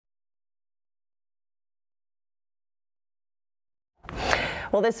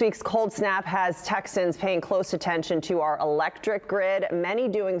Well, this week's cold snap has Texans paying close attention to our electric grid, many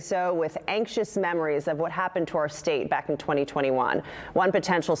doing so with anxious memories of what happened to our state back in 2021. One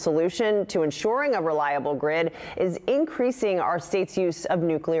potential solution to ensuring a reliable grid is increasing our state's use of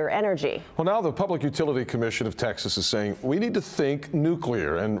nuclear energy. Well, now the Public Utility Commission of Texas is saying we need to think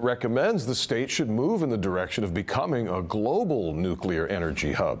nuclear and recommends the state should move in the direction of becoming a global nuclear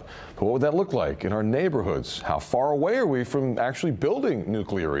energy hub. But what would that look like in our neighborhoods? How far away are we from actually building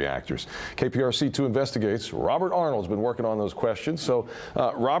nuclear reactors? KPRC2 investigates. Robert Arnold's been working on those questions. So,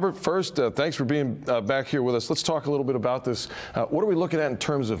 Robert, first, thanks for being back here with us. Let's talk a little bit about this. What are we looking at in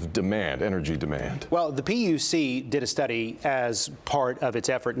terms of demand, energy demand? Well, the PUC did a study as part of its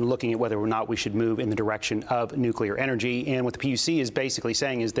effort in looking at whether or not we should move in the direction of nuclear energy. And what the PUC is basically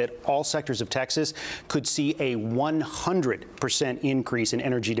saying is that all sectors of Texas could see a 100% increase in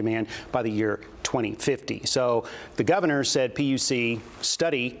energy demand by the year 2050. So the governor said, PUC,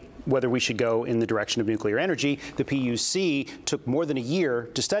 study whether we should go in the direction of nuclear energy. The PUC took more than a year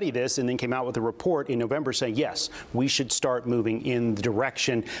to study this and then came out with a report in November saying, yes, we should start moving in the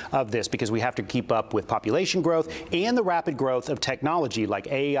direction of this because we have to keep up with population growth and the rapid growth of technology like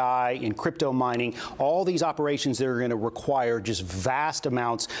AI and crypto mining, all these operations that are going to require just vast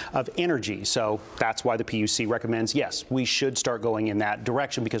amounts of energy. So that's why the PUC recommends, yes, we should start going in that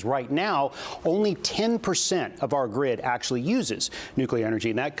direction because right now, only 10% of our grid actually uses nuclear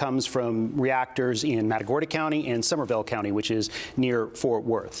energy, and that comes from reactors in Matagorda County and Somervell County, which is near Fort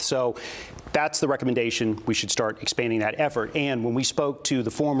Worth. So that's the recommendation. We should start expanding that effort. And when we spoke to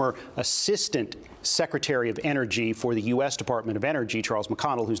the former Assistant Secretary of Energy for the U.S. Department of Energy, Charles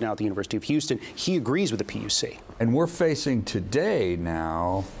McConnell, who's now at the University of Houston, he agrees with the PUC. And we're facing today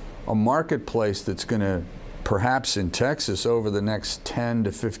now a marketplace that's going to, perhaps in Texas over the next 10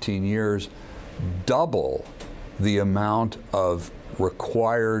 to 15 years, double the amount of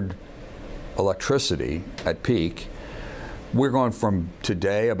required electricity at peak. We're going from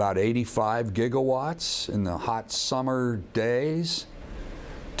today about 85 gigawatts in the hot summer days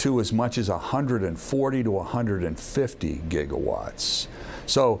to as much as 140 to 150 gigawatts.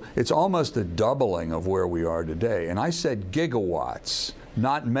 So it's almost a doubling of where we are today. And I said gigawatts,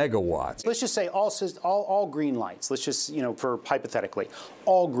 not megawatts. Let's just say all green lights. Let's just, for hypothetically,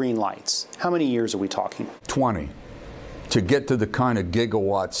 all green lights. How many years are we talking? 20. To get to the kind of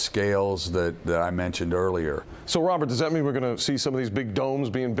gigawatt scales that I mentioned earlier. So, Robert, does that mean we're going to see some of these big domes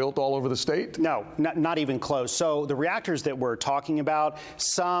being built all over the state? No, not even close. So the reactors that we're talking about,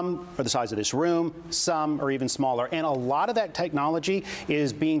 some are the size of this room, some are even smaller. And a lot of that technology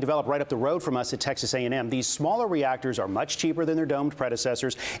is being developed right up the road from us at Texas A&M. These smaller reactors are much cheaper than their domed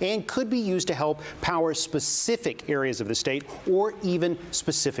predecessors and could be used to help power specific areas of the state or even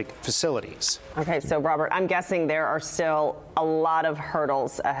specific facilities. Okay, so Robert, I'm guessing there are still a lot of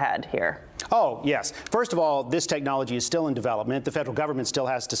hurdles ahead here. Oh, yes. First of all, this technology is still in development. The federal government still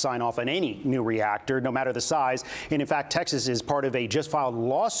has to sign off on any new reactor, no matter the size. And in fact, Texas is part of a just filed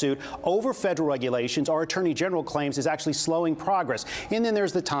lawsuit over federal regulations. Our Attorney General claims is actually slowing progress. And then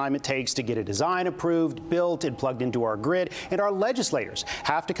there's the time it takes to get a design approved, built, and plugged into our grid. And our legislators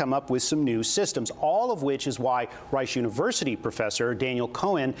have to come up with some new systems, all of which is why Rice University professor Daniel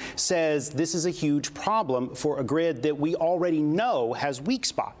Cohen says this is a huge problem for a grid that we already know has weak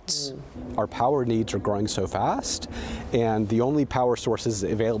spots. Our power needs are growing so fast, and the only power sources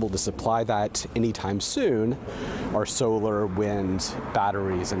available to supply that anytime soon are solar, wind,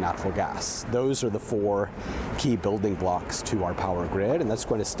 batteries, and natural gas. Those are the four key building blocks to our power grid, and that's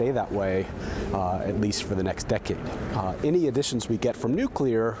going to stay that way at least for the next decade. Any additions we get from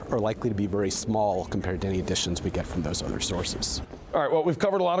nuclear are likely to be very small compared to any additions we get from those other sources. All right, well, we've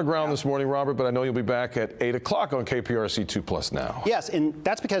covered a lot of ground this morning, Robert, but I know you'll be back at 8 o'clock on KPRC 2+ now. Yes, and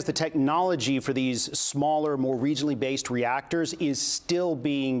that's because the technology for these smaller, more regionally based reactors is still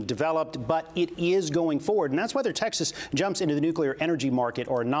being developed, but it is going forward. And that's whether Texas jumps into the nuclear energy market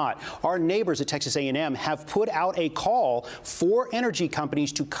or not. Our neighbors at Texas A&M have put out a call for energy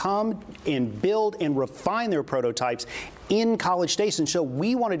companies to come and build and refine their prototypes in College Station. So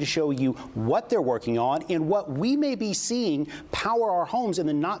we wanted to show you what they're working on and what we may be seeing power our homes in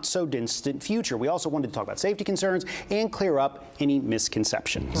the not so distant future. We also wanted to talk about safety concerns and clear up any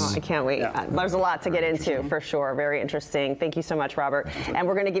misconceptions. Oh, I can't wait. Yeah. There's a lot to get into for sure. Very interesting. Thank you so much, Robert. And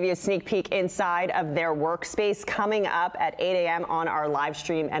we're going to give you a sneak peek inside of their workspace coming up at 8 a.m. on our live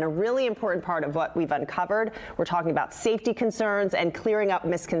stream. And a really important part of what we've uncovered, we're talking about safety concerns and clearing up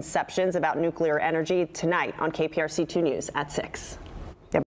misconceptions about nuclear energy tonight on KPRC 2 News at 6.